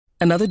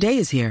Another day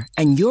is here,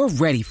 and you're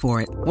ready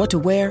for it. What to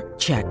wear?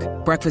 Check.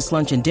 Breakfast,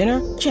 lunch, and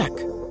dinner? Check.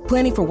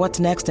 Planning for what's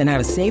next and how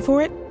to save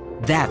for it?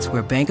 That's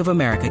where Bank of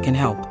America can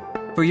help.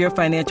 For your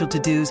financial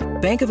to-dos,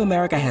 Bank of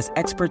America has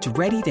experts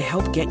ready to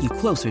help get you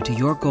closer to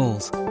your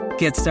goals.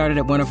 Get started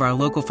at one of our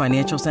local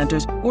financial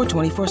centers or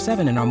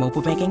 24/7 in our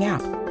mobile banking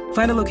app.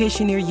 Find a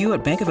location near you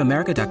at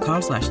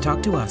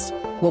bankofamerica.com/talktous.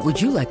 What would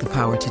you like the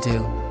power to do?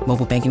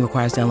 Mobile banking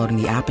requires downloading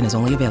the app and is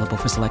only available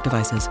for select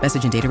devices.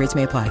 Message and data rates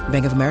may apply.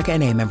 Bank of America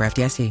N.A., member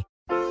FDIC.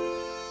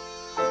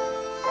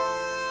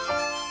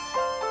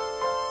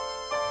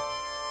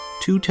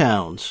 Two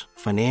towns,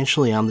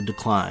 financially on the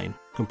decline,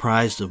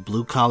 comprised of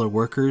blue-collar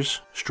workers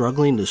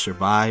struggling to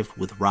survive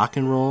with rock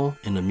and roll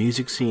and a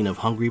music scene of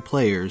hungry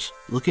players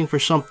looking for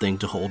something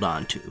to hold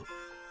on to.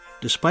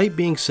 Despite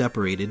being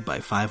separated by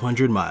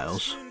 500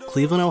 miles,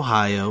 Cleveland,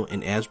 Ohio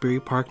and Asbury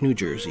Park, New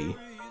Jersey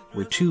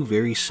were two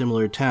very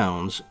similar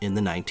towns in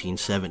the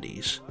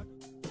 1970s.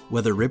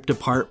 Whether ripped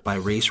apart by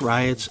race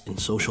riots and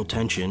social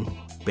tension,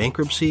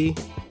 bankruptcy,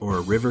 or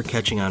a river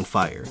catching on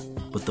fire,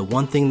 but the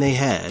one thing they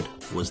had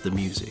was the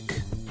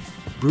music.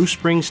 Bruce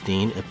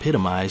Springsteen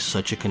epitomized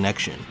such a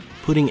connection,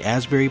 putting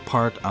Asbury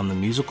Park on the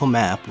musical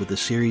map with a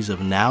series of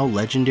now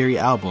legendary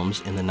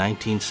albums in the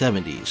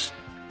 1970s,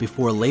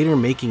 before later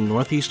making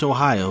Northeast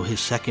Ohio his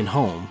second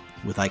home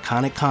with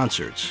iconic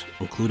concerts,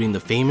 including the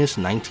famous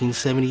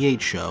 1978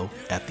 show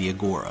at the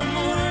Agora.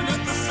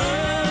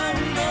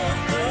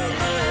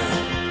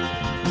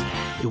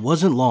 It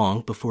wasn't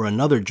long before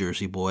another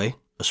Jersey boy,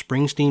 a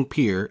Springsteen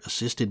peer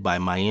assisted by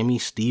Miami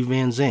Steve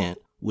Van Zandt,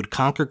 would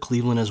conquer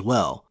Cleveland as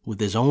well, with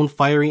his own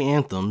fiery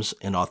anthems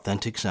and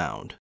authentic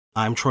sound.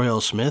 I'm Troy L.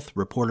 Smith,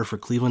 reporter for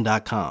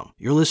Cleveland.com.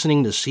 You're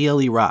listening to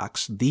CLE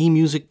Rocks, the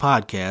music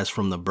podcast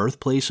from the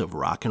birthplace of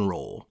rock and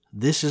roll.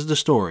 This is the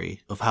story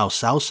of how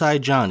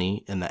Southside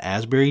Johnny and the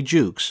Asbury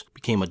Jukes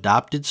became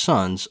adopted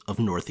sons of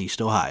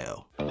Northeast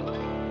Ohio.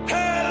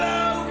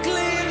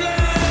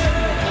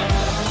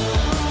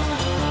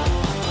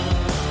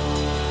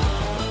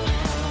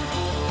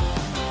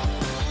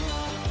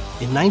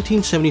 In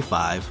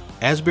 1975,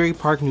 Asbury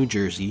Park, New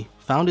Jersey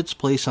found its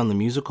place on the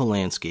musical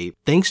landscape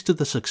thanks to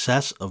the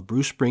success of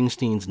Bruce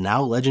Springsteen's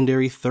now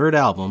legendary third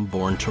album,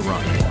 Born to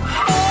Run.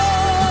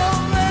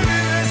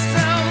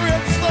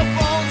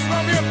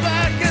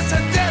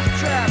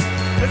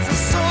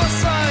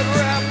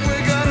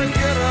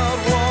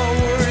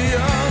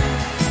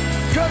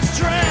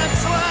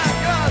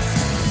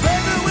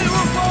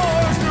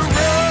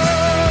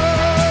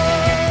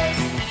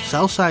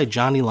 Southside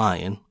Johnny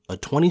Lyon, a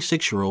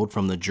 26-year-old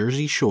from the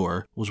Jersey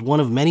Shore, was one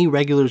of many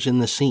regulars in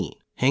the scene,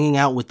 hanging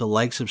out with the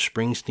likes of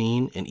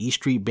Springsteen and E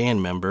Street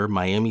Band member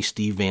Miami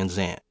Steve Van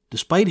Zandt.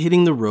 Despite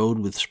hitting the road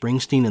with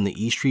Springsteen and the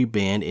E Street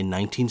Band in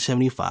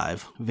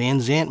 1975,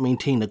 Van Zandt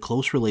maintained a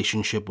close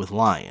relationship with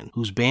Lyon,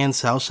 whose band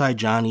Southside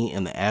Johnny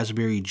and the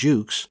Asbury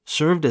Jukes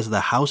served as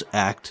the house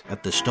act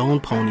at the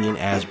Stone Pony in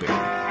Asbury.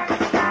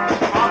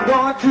 I'm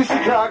going to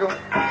Chicago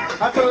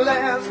at the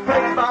last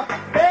place my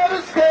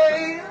better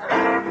stay.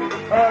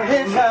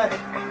 Hitchhike.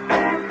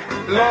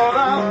 Lord,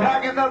 I'm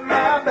packing up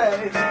my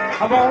bags.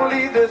 I'm gonna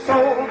leave this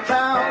old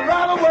town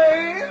right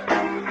away.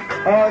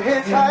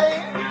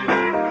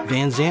 Hitchhike.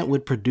 Van Zandt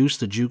would produce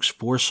the Jukes'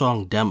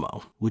 4-song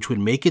demo, which would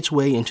make its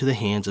way into the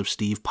hands of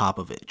Steve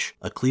Popovich,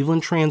 a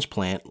Cleveland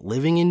transplant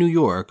living in New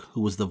York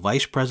who was the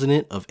vice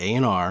president of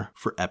A&R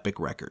for Epic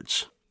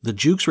Records. The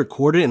Jukes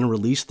recorded and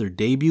released their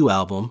debut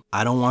album,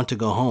 I Don't Want to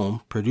Go Home,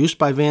 produced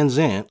by Van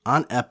Zandt,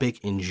 on Epic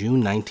in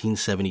June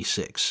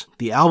 1976.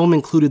 The album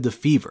included The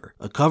Fever,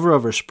 a cover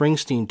of a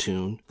Springsteen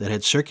tune that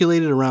had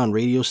circulated around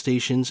radio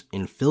stations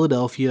in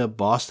Philadelphia,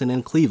 Boston,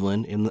 and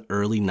Cleveland in the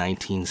early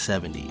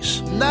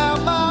 1970s. Now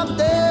my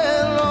day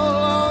no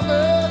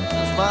longer,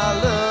 'cause my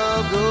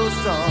love grows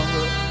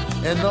stronger,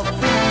 and the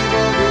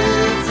fever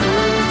is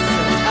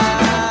raging.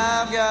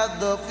 I've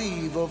got the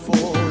fever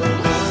for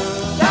love.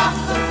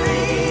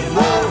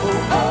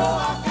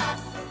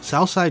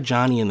 Southside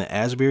Johnny and the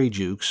Asbury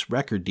Jukes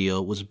record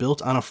deal was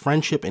built on a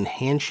friendship and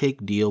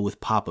handshake deal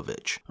with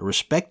Popovich, a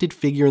respected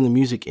figure in the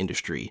music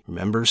industry,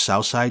 remembers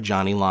Southside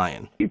Johnny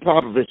Lyon.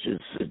 Popovich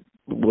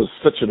was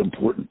such an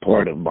important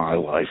part of my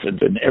life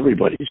and in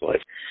everybody's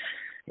life.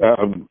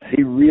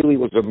 He really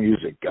was a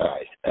music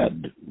guy,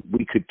 and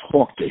we could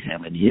talk to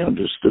him, and he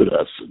understood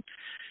us. And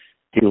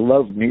he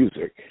loved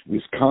music. He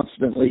was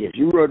constantly, if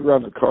you rode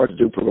around the car to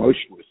do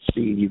promotion with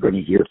Steve, you're going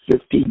to hear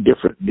 15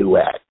 different new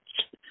acts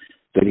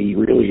that he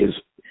really is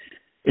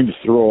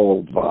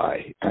enthralled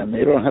by, and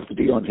they don't have to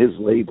be on his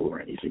label or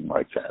anything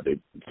like that.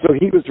 So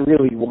he was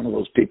really one of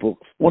those people,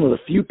 one of the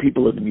few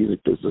people in the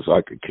music business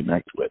I could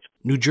connect with.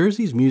 New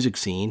Jersey's music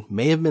scene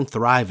may have been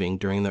thriving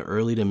during the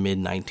early to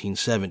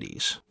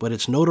mid-1970s, but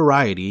its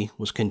notoriety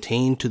was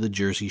contained to the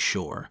Jersey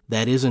Shore.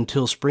 That is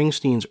until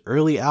Springsteen's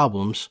early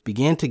albums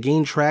began to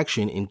gain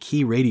traction in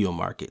key radio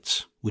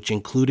markets, which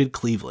included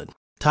Cleveland.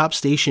 Top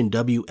station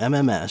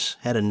WMMS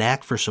had a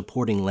knack for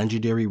supporting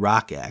legendary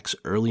rock acts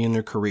early in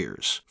their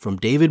careers, from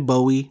David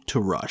Bowie to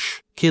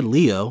Rush. Kid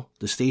Leo,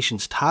 the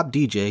station's top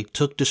DJ,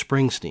 took to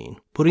Springsteen,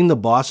 putting the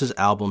Boss's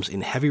albums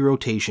in heavy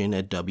rotation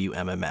at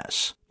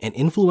WMMS, an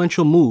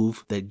influential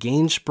move that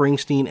gained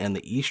Springsteen and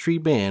the E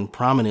Street Band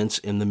prominence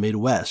in the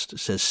Midwest,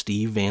 says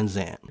Steve Van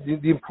Zandt.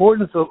 The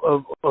importance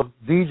of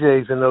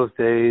DJs in those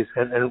days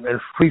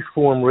and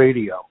free-form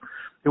radio,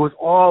 it was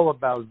all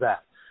about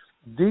that.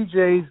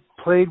 DJs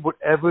played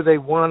whatever they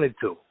wanted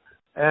to.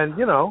 And,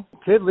 you know,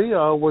 Kid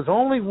Leo was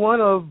only one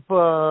of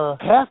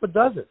half a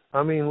dozen.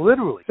 I mean,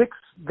 literally 6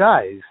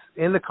 guys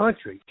in the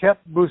country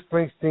kept Bruce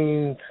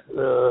Springsteen's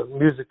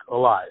music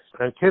alive.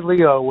 And Kid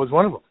Leo was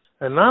one of them.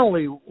 And not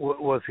only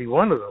was he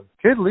one of them,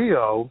 Kid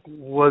Leo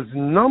was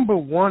number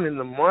one in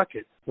the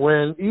market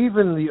when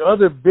even the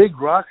other big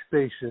rock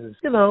stations,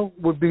 you know,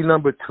 would be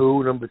number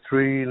 2, number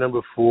 3, number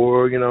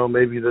 4, you know,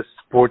 maybe the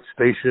sports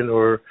station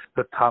or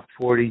the top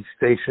 40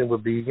 station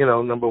would be, you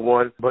know, number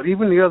 1. But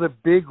even the other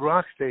big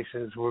rock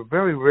stations were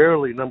very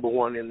rarely number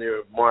 1 in their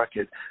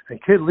market. And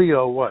Kid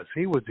Leo was.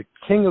 He was the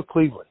king of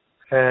Cleveland.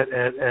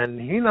 And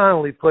he not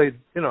only played,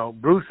 you know,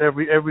 Bruce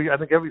every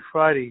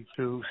Friday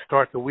to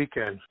start the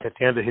weekend. At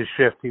the end of his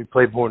shift, he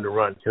played Born to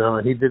Run, you know,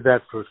 and he did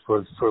that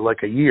for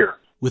like a year.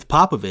 With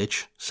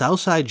Popovich,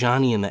 Southside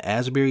Johnny and the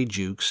Asbury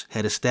Jukes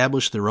had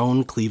established their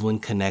own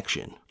Cleveland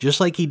connection.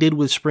 Just like he did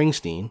with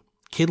Springsteen,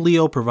 Kid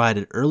Leo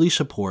provided early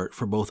support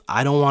for both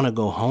I Don't Want to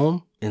Go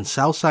Home and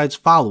Southside's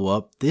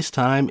follow-up, This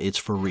Time It's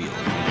For Real.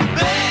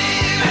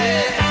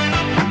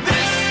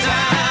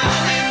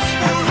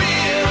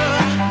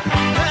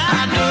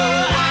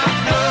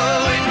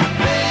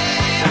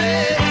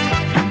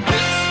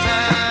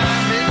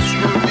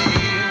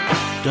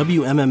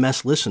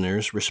 WMMS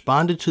listeners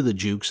responded to the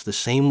Jukes the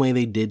same way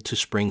they did to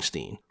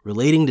Springsteen,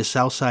 relating to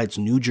Southside's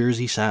New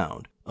Jersey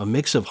sound, a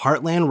mix of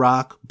heartland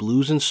rock,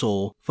 blues, and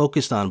soul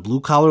focused on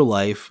blue-collar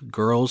life,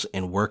 girls,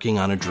 and working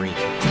on a dream.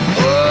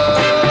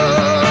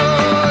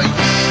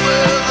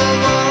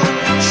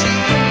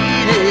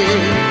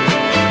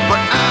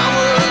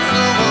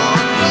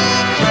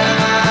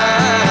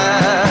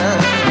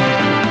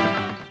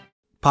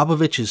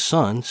 Popovich's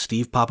son,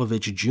 Steve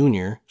Popovich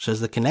Jr.,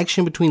 says the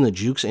connection between the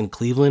Jukes and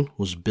Cleveland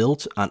was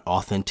built on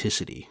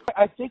authenticity.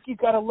 I think you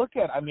got to look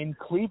at,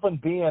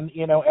 Cleveland being,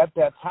 you know, at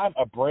that time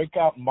a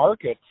breakout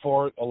market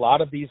for a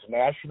lot of these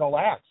national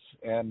acts.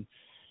 And,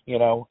 you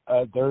know,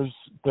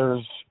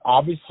 there's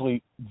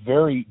obviously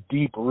very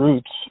deep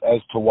roots as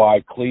to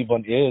why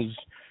Cleveland is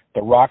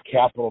the rock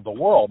capital of the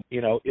world.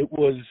 You know, it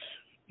was,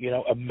 you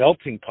know, a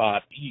melting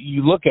pot.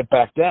 You look at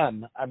back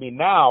then,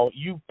 now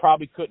you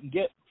probably couldn't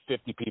get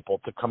 50 people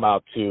to come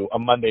out to a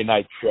Monday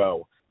night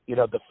show. You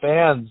know, the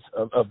fans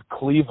of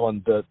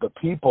Cleveland, the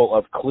people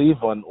of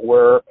Cleveland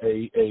were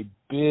a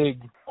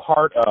big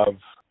part of,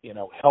 you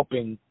know,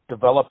 helping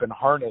develop and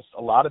harness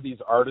a lot of these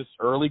artists'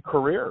 early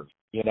careers.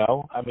 You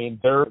know,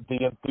 they're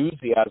the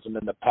enthusiasm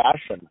and the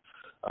passion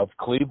of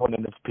Cleveland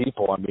and its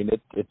people.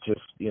 It just,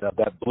 you know,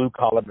 that blue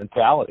collar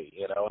mentality,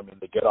 you know,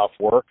 they get off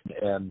work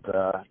and,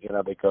 you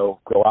know, they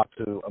go out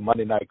to a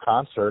Monday night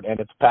concert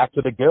and it's packed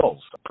to the gills.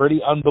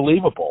 Pretty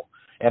unbelievable.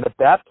 And at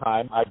that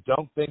time, I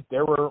don't think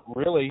there were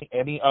really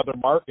any other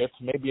markets,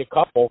 maybe a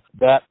couple,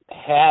 that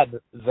had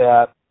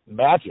that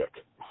magic.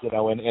 You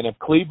know, and if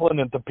Cleveland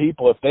and the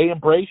people, if they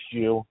embraced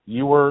you,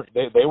 they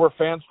were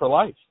fans for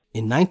life.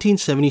 In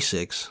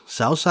 1976,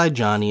 Southside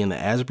Johnny and the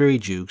Asbury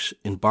Jukes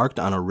embarked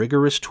on a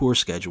rigorous tour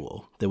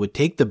schedule that would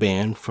take the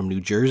band from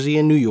New Jersey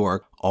and New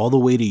York all the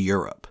way to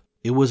Europe.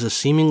 It was a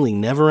seemingly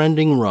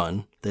never-ending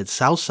run that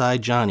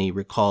Southside Johnny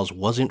recalls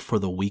wasn't for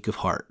the weak of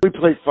heart. We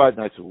played 5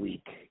 nights a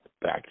week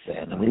back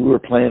then. We were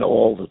playing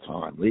all the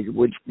time.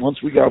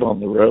 Once we got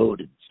on the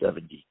road in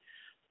 76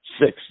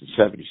 and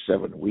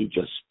 77, we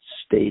just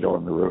stayed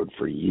on the road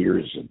for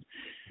years, and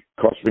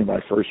cost me my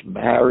first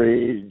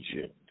marriage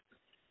and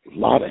a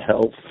lot of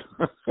health.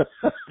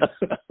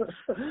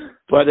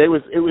 But it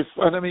was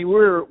fun. We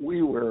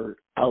were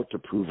out to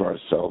prove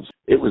ourselves.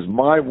 It was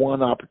my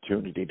one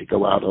opportunity to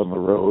go out on the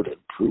road and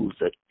prove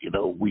that, you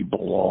know, we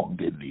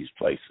belonged in these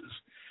places.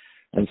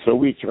 And so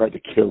we tried to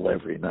kill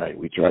every night.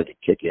 We tried to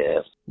kick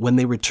ass. When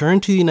they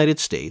returned to the United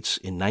States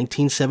in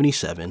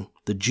 1977,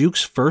 the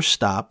Jukes' first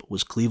stop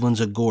was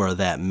Cleveland's Agora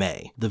that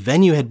May. The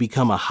venue had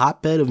become a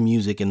hotbed of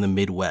music in the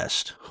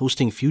Midwest,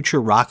 hosting future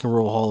rock and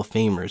roll Hall of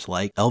Famers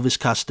like Elvis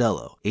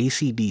Costello,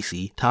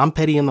 AC/DC, Tom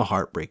Petty and the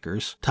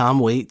Heartbreakers, Tom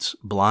Waits,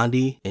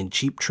 Blondie, and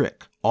Cheap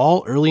Trick.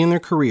 All early in their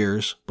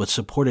careers, but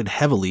supported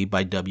heavily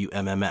by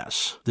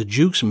WMMS. The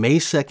Jukes' May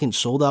 2nd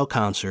sold-out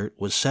concert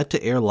was set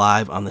to air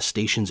live on the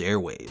station's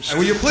airwaves. And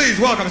will you please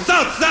welcome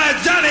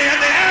Southside Johnny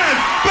and the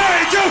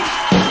Asbury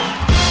Jukes!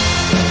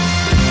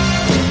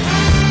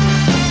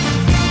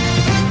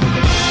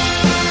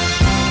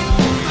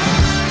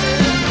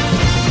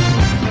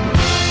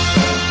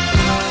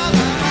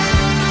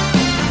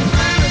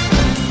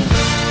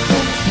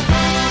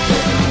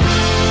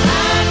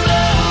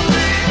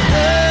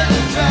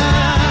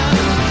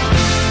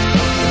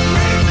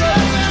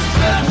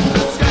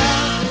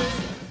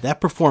 That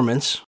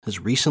performance has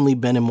recently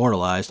been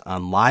immortalized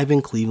on Live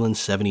in Cleveland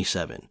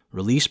 77,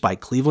 released by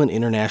Cleveland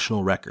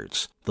International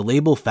Records, the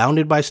label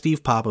founded by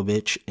Steve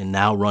Popovich and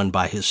now run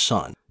by his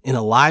son. In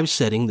a live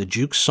setting, the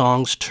Jukes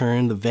songs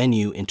turn the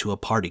venue into a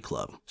party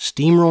club,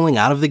 steamrolling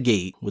out of the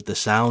gate with the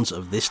sounds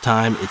of This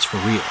Time It's For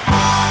Real.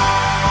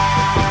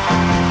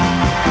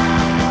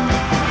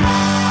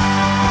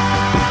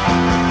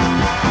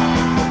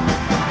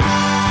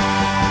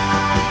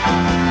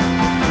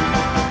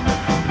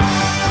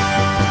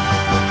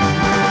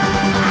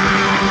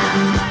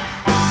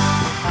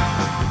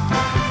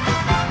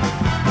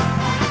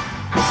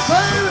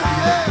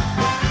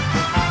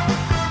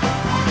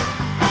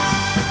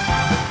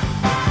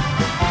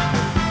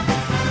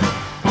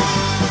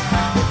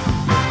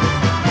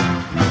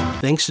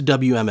 Thanks to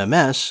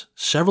WMMS,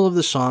 several of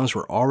the songs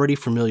were already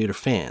familiar to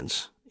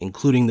fans,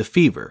 including The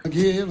Fever. I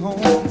get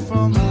home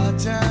from my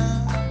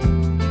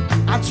town,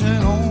 I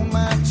turn on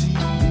my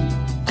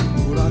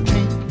TV, but I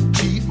can't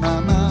keep my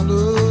mind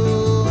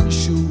on the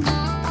show.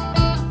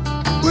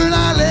 When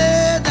I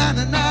lay down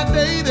tonight,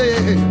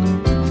 baby,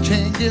 I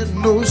can't get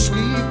no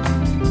sleep,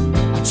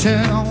 I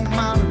turn on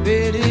my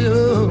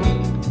radio.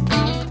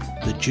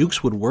 The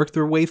Jukes would work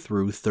their way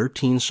through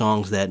 13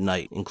 songs that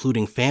night,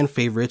 including fan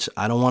favorites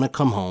I Don't Want to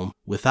Come Home,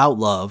 Without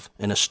Love,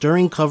 and a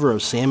stirring cover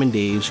of Sam and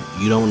Dave's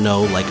You Don't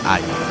Know Like I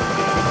Do. You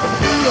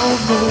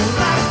don't know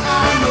like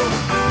I know.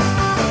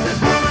 That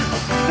woman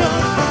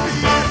done for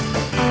me.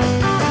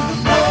 In the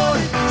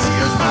morning, she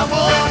is my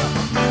water.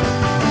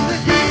 In the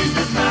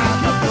evening, my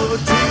cup of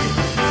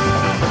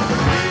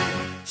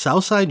tea.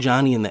 Southside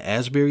Johnny and the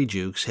Asbury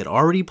Jukes had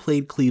already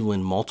played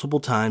Cleveland multiple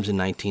times in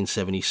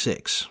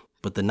 1976.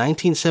 But the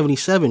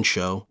 1977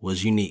 show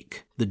was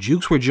unique. The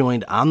Jukes were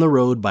joined on the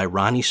road by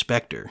Ronnie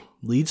Spector,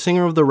 lead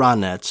singer of the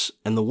Ronettes,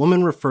 and the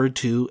woman referred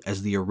to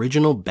as the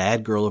original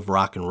bad girl of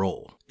rock and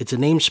roll. It's a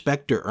name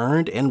Spector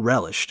earned and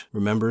relished,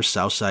 remembers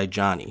Southside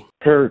Johnny.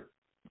 Her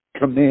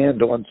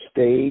command on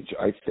stage,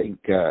 I think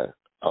a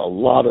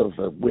lot of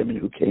women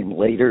who came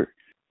later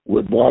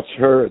would watch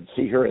her and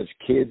see her as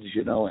kids,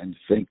 and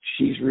think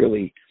she's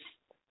really...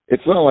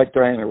 It's not like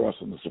Diana Ross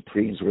and the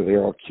Supremes where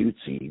they're all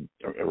cutesy.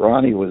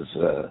 Ronnie was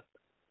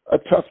a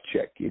tough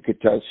chick. You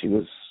could tell she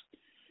was,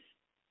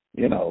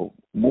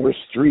 more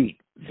street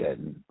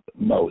than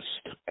most.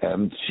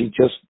 And she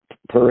just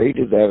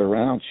paraded that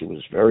around. She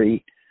was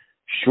very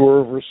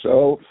sure of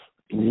herself,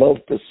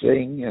 loved to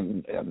sing,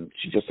 and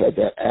she just had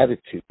that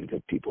attitude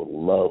that people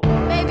love.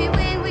 Maybe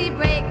when we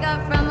break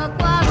up from a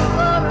quarrel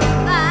or a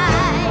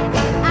fight,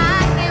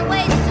 I can't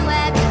wait to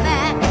have you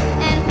back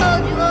and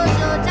hold you oh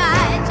so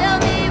tight. Tell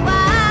me why.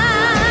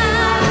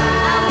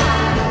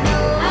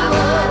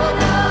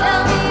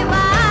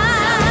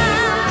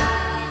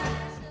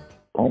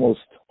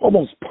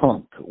 Almost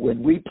punk.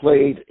 When we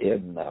played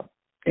in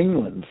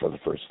England for the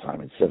first time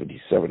in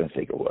 '77, I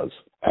think it was,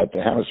 at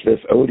the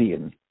Hammersmith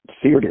Odeon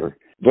Theater,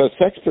 the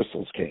Sex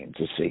Pistols came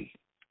to see.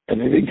 And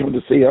they didn't come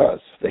to see us.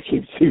 They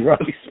came to see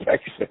Ronnie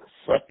Spector.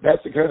 So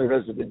that's the kind of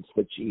resonance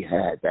that she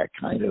had, that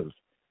kind of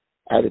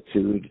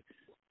attitude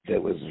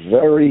that was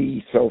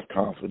very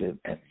self-confident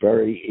and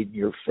very in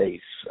your face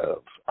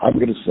of, I'm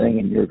going to sing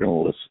and you're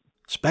going to listen.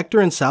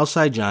 Spector and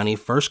Southside Johnny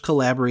first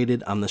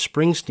collaborated on the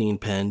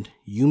Springsteen-penned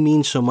You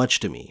Mean So Much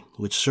to Me,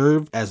 which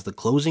served as the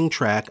closing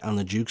track on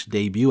the Jukes'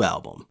 debut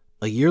album.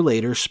 A year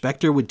later,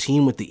 Spector would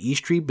team with the E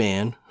Street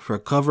Band for a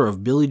cover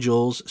of Billy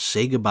Joel's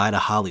Say Goodbye to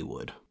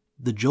Hollywood.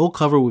 The Joel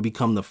cover would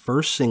become the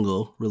first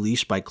single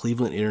released by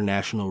Cleveland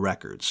International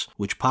Records,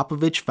 which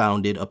Popovich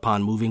founded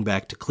upon moving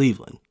back to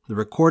Cleveland. The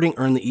recording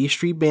earned the E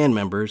Street Band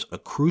members a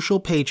crucial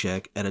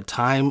paycheck at a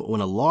time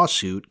when a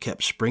lawsuit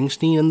kept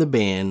Springsteen and the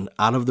band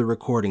out of the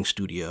recording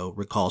studio,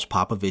 recalls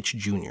Popovich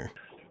Jr.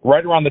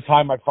 Right around the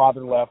time my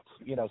father left,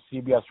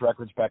 CBS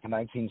Records back in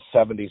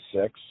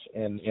 1976,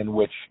 in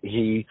which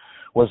he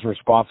was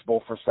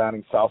responsible for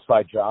signing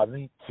Southside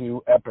Johnny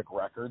to Epic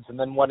Records. And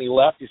then when he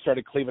left, he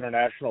started Cleveland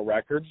International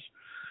Records.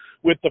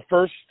 With the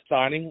first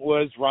signing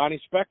was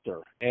Ronnie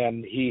Spector,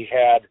 and he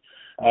had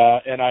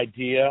an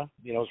idea,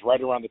 it was right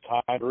around the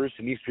time Bruce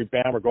and E Street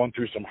Band were going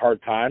through some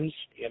hard times.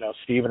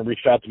 Stephen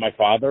reached out to my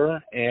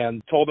father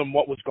and told him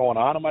what was going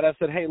on. And my dad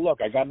said, hey, look,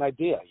 I got an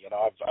idea.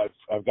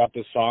 I've got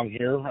this song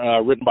here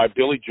written by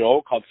Billy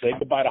Joel called Say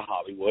Goodbye to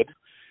Hollywood.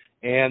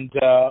 And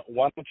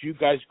why don't you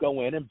guys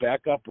go in and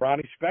back up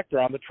Ronnie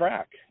Spector on the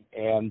track?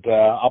 And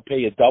I'll pay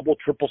you double,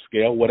 triple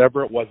scale,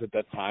 whatever it was at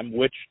that time,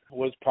 which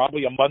was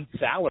probably a month's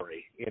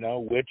salary,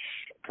 which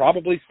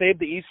probably saved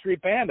the E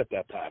Street Band at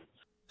that time.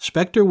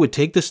 Spector would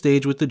take the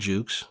stage with the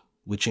Jukes,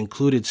 which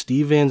included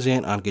Steve Van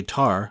Zandt on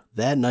guitar,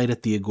 that night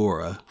at the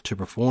Agora to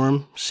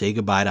perform Say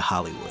Goodbye to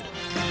Hollywood.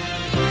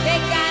 They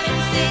got him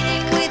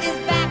sitting with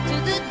his back to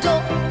the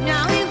door.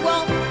 Now he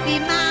won't be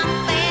my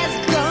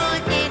last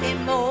gun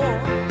anymore.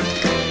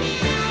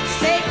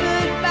 Say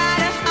goodbye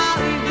to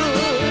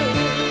Hollywood.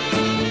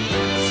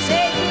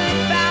 Say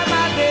goodbye,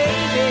 my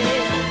baby.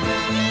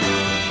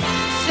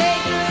 Say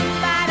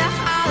goodbye to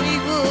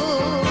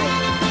Hollywood.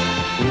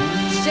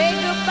 Say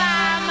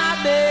goodbye, my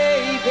baby.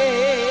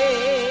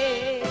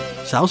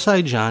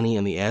 Southside Johnny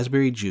and the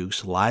Asbury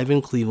Jukes Live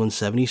in Cleveland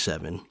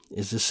 77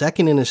 is the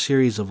second in a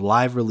series of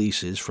live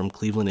releases from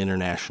Cleveland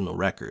International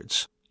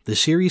Records. The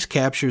series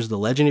captures the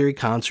legendary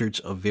concerts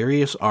of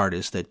various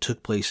artists that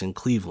took place in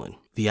Cleveland.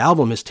 The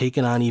album has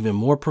taken on even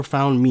more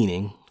profound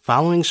meaning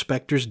following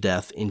Spector's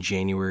death in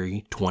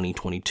January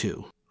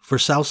 2022. For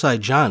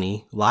Southside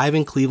Johnny, Live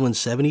in Cleveland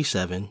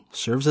 77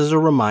 serves as a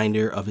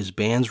reminder of his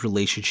band's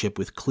relationship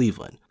with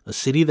Cleveland, a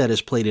city that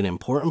has played an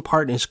important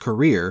part in his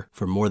career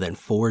for more than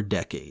 4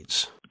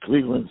 decades.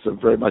 Cleveland's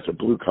very much a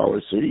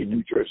blue-collar city, and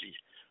New Jersey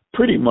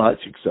pretty much,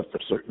 except for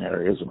certain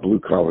areas, a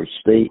blue-collar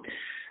state.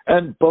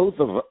 And both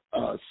of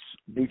us,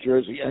 New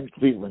Jersey and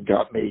Cleveland,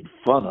 got made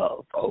fun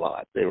of a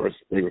lot. They were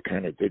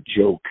kind of the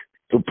joke,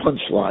 the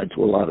punchline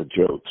to a lot of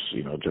jokes.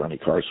 You know, Johnny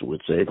Carson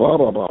would say, blah,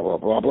 blah, blah, blah,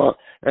 blah, blah,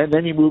 and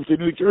then he moved to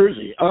New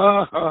Jersey.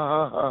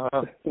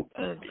 And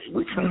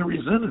we kind of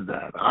resented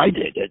that. I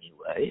did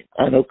anyway.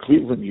 I know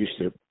Cleveland used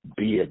to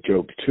be a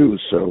joke too,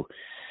 so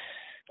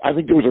I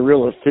think there was a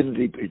real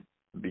affinity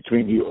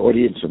between the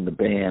audience and the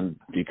band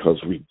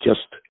because we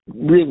just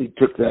really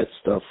took that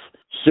stuff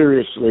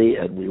seriously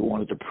and we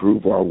wanted to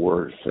prove our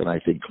worth. And I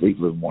think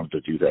Cleveland wanted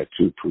to do that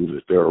too, prove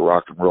that they're a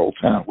rock and roll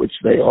town, which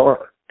they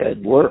are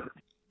and were.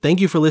 Thank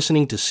you for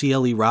listening to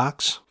CLE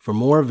Rocks. For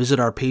more,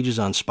 visit our pages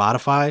on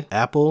Spotify,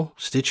 Apple,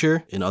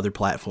 Stitcher, and other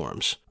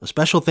platforms. A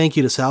special thank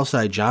you to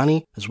Southside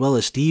Johnny, as well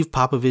as Steve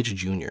Popovich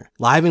Jr.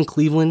 Live in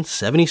Cleveland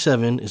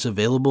 77 is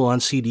available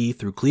on CD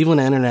through Cleveland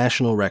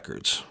International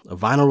Records. A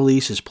vinyl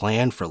release is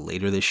planned for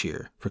later this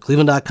year. For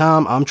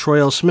Cleveland.com, I'm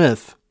Troy L.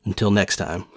 Smith. Until next time.